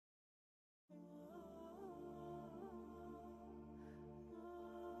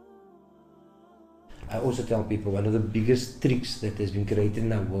I also tell people one of the biggest tricks that has been created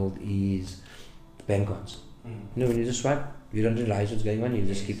in our world is bank cards. You know, when you just swipe, you don't realize what's going on, you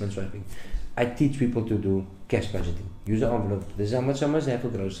just keep on swiping. I teach people to do cash budgeting. Use an envelope. This is how much I must have for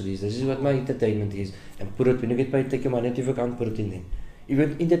groceries. This is what my entertainment is. And put it, when you get paid, take your money out of your account, put it in there. If your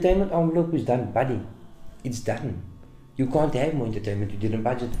entertainment envelope is done, buddy, it's done. You can't have more entertainment, you didn't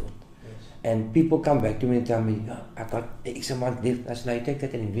budget for it. Yes. And people come back to me and tell me, oh, I got X amount left. I said, now you take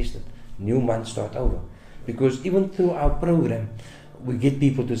that and invest it. New month, start over. Because even through our program, we get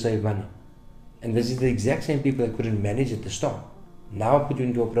people to save money. And this is the exact same people that couldn't manage at the start. Now I put you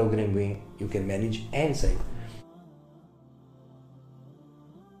into a program where you can manage and save.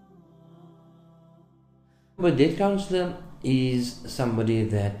 A debt counselor is somebody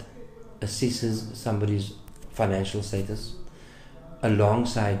that assesses somebody's financial status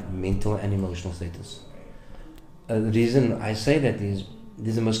alongside mental and emotional status. The reason I say that is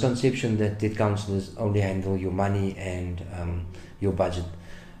there's a misconception that debt counselors only handle your money and your budget.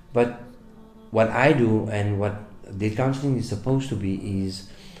 But what I do and what debt counseling is supposed to be is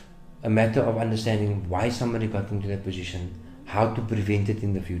a matter of understanding why somebody got into that position, how to prevent it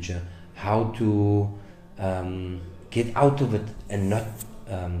in the future, how to get out of it and not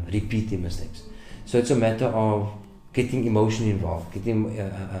repeat the mistakes. So it's a matter of getting emotionally involved, getting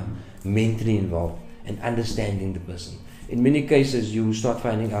mentally involved and understanding the person. In many cases you start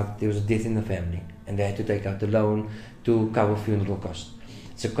finding out there was a death in the family and they had to take out a loan to cover funeral costs.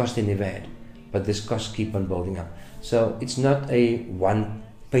 It's a cost they never had, but this costs keep on building up. So it's not a one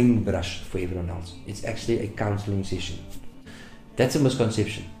paintbrush for everyone else. It's actually a counseling session. That's a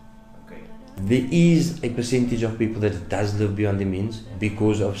misconception. Okay. There is a percentage of people that does live beyond their means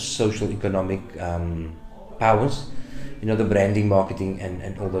because of social economic powers, you know, the branding, marketing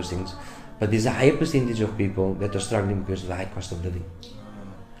and all those things. But there's a higher percentage of people that are struggling because of the high cost of living.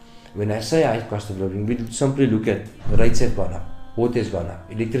 When I say high cost of living, we simply look at rates have gone up, water has gone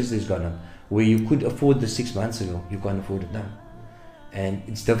up, electricity has gone up. Where you could afford this 6 months ago, you can't afford it now. And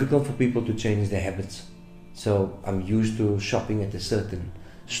it's difficult for people to change their habits. So I'm used to shopping at a certain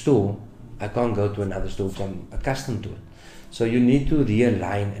store. I can't go to another store because I'm accustomed to it. So you need to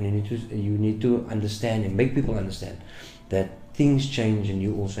realign and you need to understand and make people understand that things change and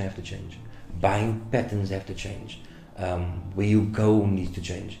you also have to change. Buying patterns have to change. Where you go needs to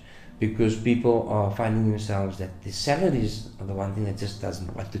change. Because people are finding themselves that the salaries are the one thing that just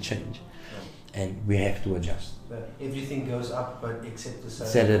doesn't want to change. And we have to adjust. But everything goes up, but except the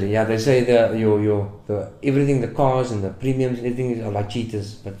salary. Salary, yeah. They say the everything, the cars and the premiums, and everything are like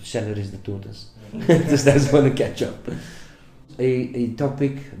cheaters, but salary is the tortoise. Just doesn't want to catch up. A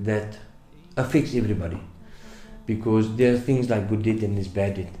topic that affects everybody, because there are things like good debt and there's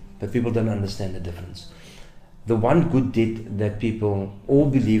bad debt, but people don't understand the difference. The one good debt that people all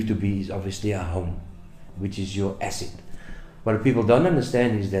believe to be is obviously a home, which is your asset. What people don't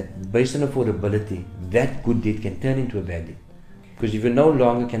understand is that based on affordability, that good debt can turn into a bad debt. Because if you no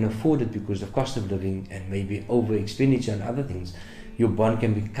longer can afford it because of cost of living and maybe over expenditure and other things, your bond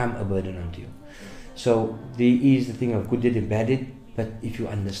can become a burden onto you. So there is the thing of good debt and bad debt, but if you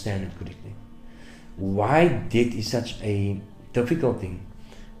understand it correctly. Why debt is such a difficult thing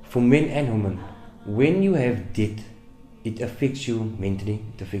for men and women. When you have debt, it affects you mentally,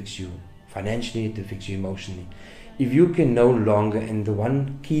 it affects you financially, it affects you emotionally. If you can no longer, and the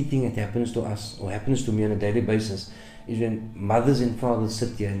one key thing that happens to us, or happens to me on a daily basis, is when mothers and fathers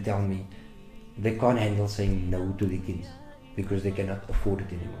sit here and tell me they can't handle saying no to their kids because they cannot afford it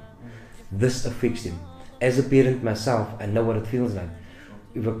anymore. This affects them. As a parent myself, I know what it feels like.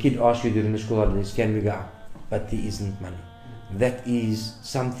 If a kid asks you during the school holidays, can we go out? But there isn't money. That is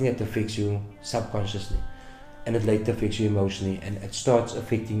something that affects you subconsciously, and it later affects you emotionally, and it starts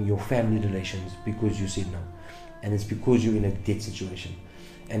affecting your family relations because you said no. And it's because you're in a debt situation.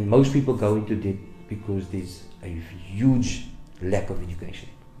 And most people go into debt because there's a huge lack of education.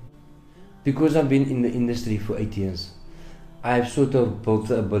 Because I've been in the industry for 8 years, I've sort of built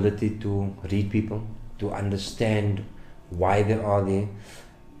the ability to read people, to understand why they are there.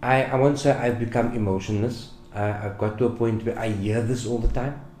 I won't say I've become emotionless. I've got to a point where I hear this all the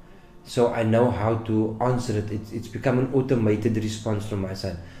time. So I know how to answer it. It's become an automated response from my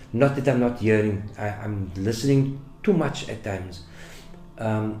side. Not that I'm not hearing, I'm listening too much at times.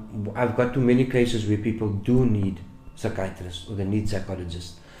 I've got too many cases where people do need psychiatrists or they need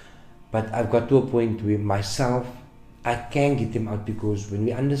psychologists. But I've got to a point where myself, I can get them out, because when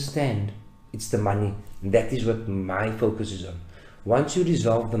we understand it's the money, that is what my focus is on. Once you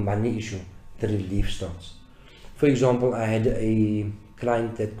resolve the money issue, the relief starts. For example, I had a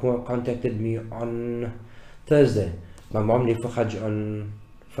client that contacted me on Thursday. My mom left for Hajj on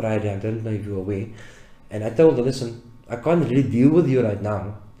Friday, I don't know if you're aware. And I told her, listen, I can't really deal with you right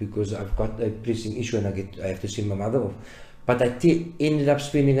now because I've got a pressing issue and I have to send my mother off. But I ended up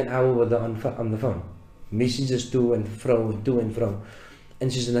spending an hour with her on the phone. Messages to and fro, to and fro.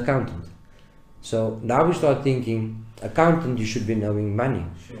 And she's an accountant. So now we start thinking, accountant, you should be knowing money.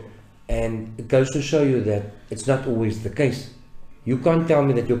 Sure. And it goes to show you that it's not always the case. You can't tell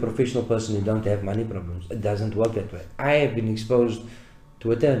me that you're a professional person, you don't have money problems. It doesn't work that way. I have been exposed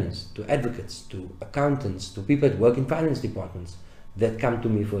to attorneys, to advocates, to accountants, to people that work in finance departments that come to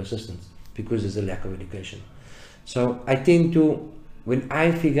me for assistance because there's a lack of education. So I tend to, when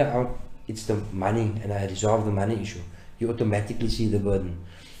I figure out it's the money and I resolve the money issue, you automatically see the burden.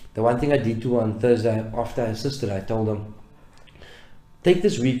 The one thing I did too on Thursday after I assisted, I told them, take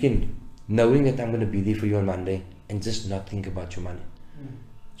this weekend knowing that I'm going to be there for you on Monday and just not think about your money.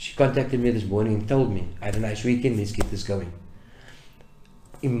 She contacted me this morning and told me, I had a nice weekend, let's get this going.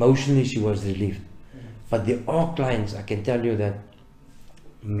 Emotionally she was relieved. But there are clients, I can tell you, that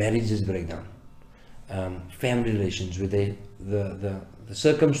marriages break down. Family relations where the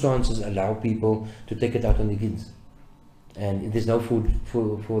circumstances allow people to take it out on the kids. And there's no food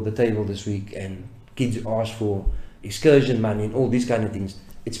for the table this week and kids ask for excursion money and all these kind of things.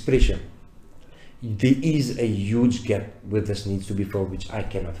 It's pressure. There is a huge gap where this needs to be filled, which I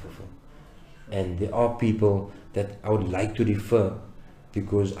cannot fulfill. And there are people that I would like to refer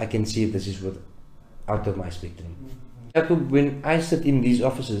because I can see this is out of my spectrum. When I sit in these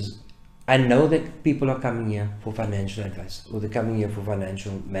offices, I know that people are coming here for financial advice or they're coming here for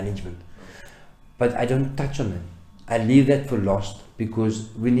financial management, but I don't touch on it. I leave that for last because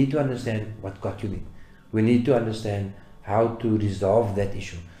we need to understand what got you there. We need to understand how to resolve that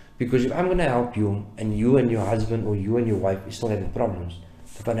issue. Because if I'm going to help you and your husband or you and your wife is still having problems,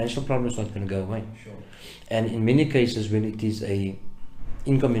 the financial problem is not going to go away. Sure. And in many cases when it is a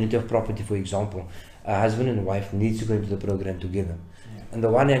in-community of property, for example, a husband and wife needs to go into the program together. Yeah. On the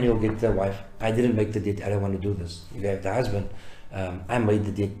one hand, you'll get the wife, I didn't make the debt, I don't want to do this. You have the husband, I made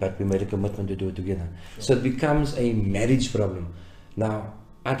the debt, but we made a commitment to do it together. Sure. So it becomes a marriage problem. Now,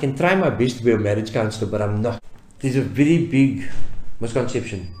 I can try my best to be a marriage counselor, but I'm not. There's a very big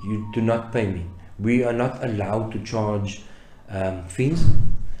misconception. You do not pay me. We are not allowed to charge fees.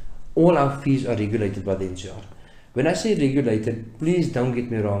 All our fees are regulated by the NCR. When I say regulated, please don't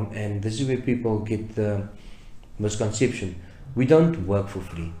get me wrong, and this is where people get the misconception. We don't work for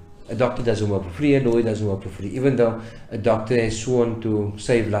free. A doctor doesn't work for free, a lawyer doesn't work for free. Even though a doctor has sworn to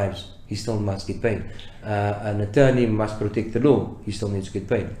save lives, he still must get paid. An attorney must protect the law, he still needs to get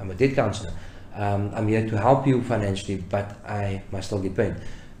paid. I'm a debt counselor. I'm here to help you financially, but I must still get paid.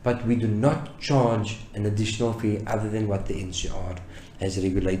 But we do not charge an additional fee other than what the NCR has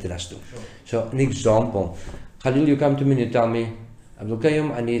regulated us to. Sure. So an example, Khalil, you come to me and you tell me, Abdul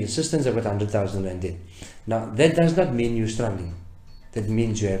Qayyum, I need assistance, I've got 100,000 rand debt. Now that does not mean you're struggling. That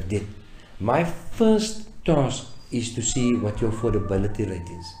means you have debt. My first task is to see what your affordability rate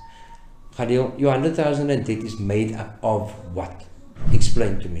is. Khalil, your 100,000 rand debt is made up of what?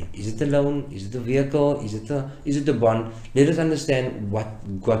 Explain to me. Is it a loan? Is it a vehicle? Is it a bond? Let us understand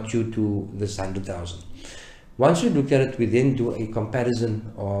what got you to this 100,000. Once we look at it, we then do a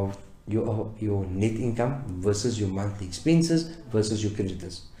comparison of your net income versus your monthly expenses versus your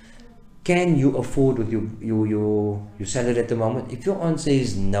creditors. Can you afford with your salary at the moment? If your answer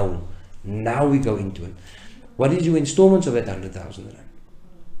is no, now we go into it. What is your installments of that 100,000 rand?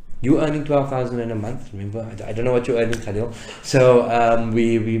 You're earning 12,000 in a month. Remember, I don't know what you're earning, Khalil. So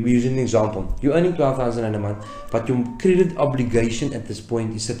we're using an example. You're earning 12,000 in a month, but your credit obligation at this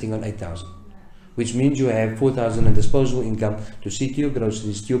point is sitting on 8,000, which means you have 4,000 in disposable income to see to your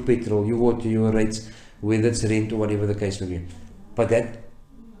groceries, to your petrol, your water, your rates, whether it's rent or whatever the case may be. But that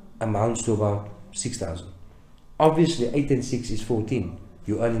amounts to about 6,000. Obviously, 8 and 6 is 14.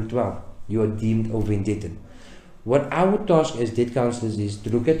 You're earning 12. You are deemed over indebted. What our task as debt counselors is to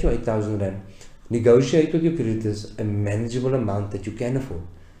look at your 8,000 rand, negotiate with your creditors a manageable amount that you can afford.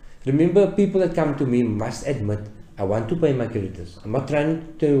 Remember, people that come to me must admit, I want to pay my creditors. I'm not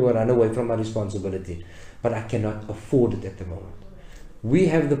trying to run away from my responsibility, but I cannot afford it at the moment. We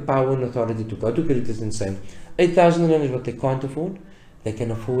have the power and authority to go to creditors and say, 8,000 rand is what they can't afford. They can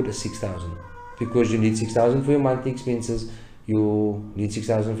afford a 6,000 because you need 6,000 for your monthly expenses. You need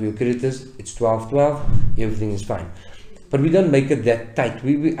 6,000 for your creditors, it's 12, everything is fine. But we don't make it that tight.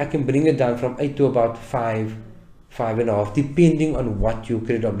 I can bring it down from 8 to about 5, 5.5, depending on what your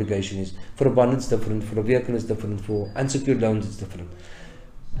credit obligation is. For a bond it's different, for a vehicle it's different, for unsecured loans it's different.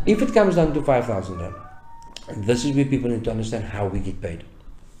 If it comes down to 5,000 rand, this is where people need to understand how we get paid.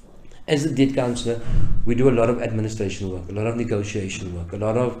 As a debt counselor, we do a lot of administration work, a lot of negotiation work, a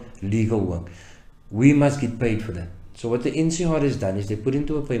lot of legal work. we must get paid for that. So what the NCR has done is they put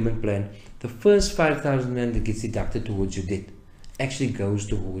into a payment plan, the first 5,000 rand that gets deducted towards your debt actually goes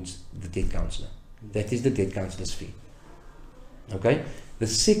towards the debt counsellor. That is the debt counsellor's fee. Okay? The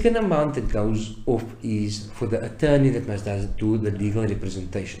second amount that goes off is for the attorney that must do the legal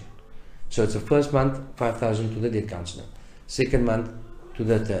representation. So it's the first month, 5,000 to the debt counsellor. Second month to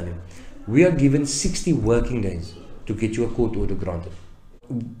the attorney. We are given 60 working days to get you a court order granted.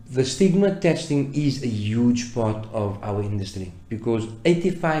 The stigma testing is a huge part of our industry because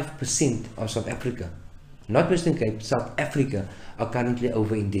 85% of South Africa, not Western Cape, South Africa are currently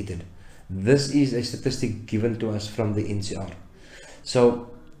over indebted. This is a statistic given to us from the NCR.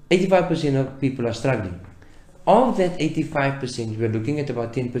 So 85% of people are struggling. Of that 85%, we're looking at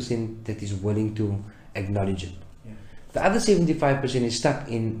about 10% that is willing to acknowledge it. Yeah. The other 75% is stuck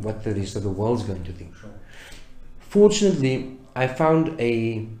in what the rest of the world's going to think. Sure. Fortunately, I found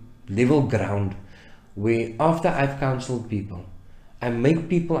a level ground where after I've counseled people, I make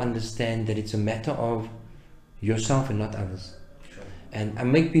people understand that it's a matter of yourself and not others. Sure. And I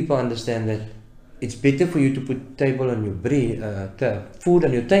make people understand that it's better for you to put table on your food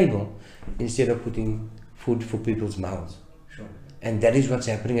on your table instead of putting food for people's mouths. Sure. And that is what's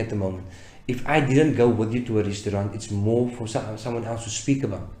happening at the moment. If I didn't go with you to a restaurant, it's more for someone else to speak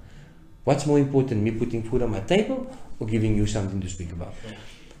about. What's more important, me putting food on my table or giving you something to speak about? Sure.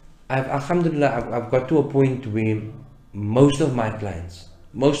 Alhamdulillah, I've got to a point where most of my clients,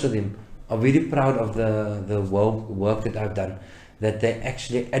 most of them, are very proud of the work that I've done, that they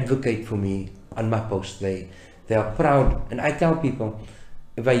actually advocate for me on my post. They are proud. And I tell people,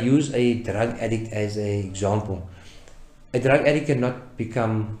 if I use a drug addict as an example, a drug addict cannot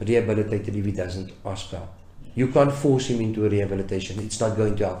become rehabilitated if he doesn't ask for help. You can't force him into a rehabilitation. It's not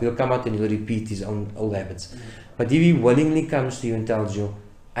going to help. He'll come out and he'll repeat his own old habits. But if he willingly comes to you and tells you,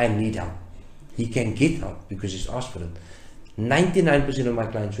 I need help, he can get help because he's asked for it. 99% of my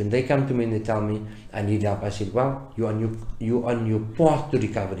clients, when they come to me and they tell me, I need help, I said, well, you're on your path to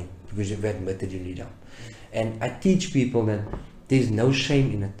recovery because you've admitted you need help. And I teach people that there's no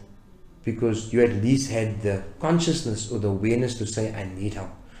shame in it because you at least had the consciousness or the awareness to say, I need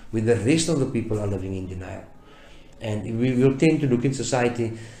help, where the rest of the people are living in denial. And we will tend to look in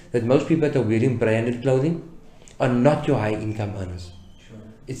society that most people that are wearing branded clothing are not your high income earners. Sure.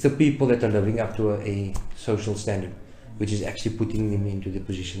 It's the people that are living up to a social standard, which is actually putting them into the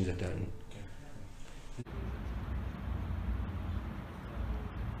positions that they're in.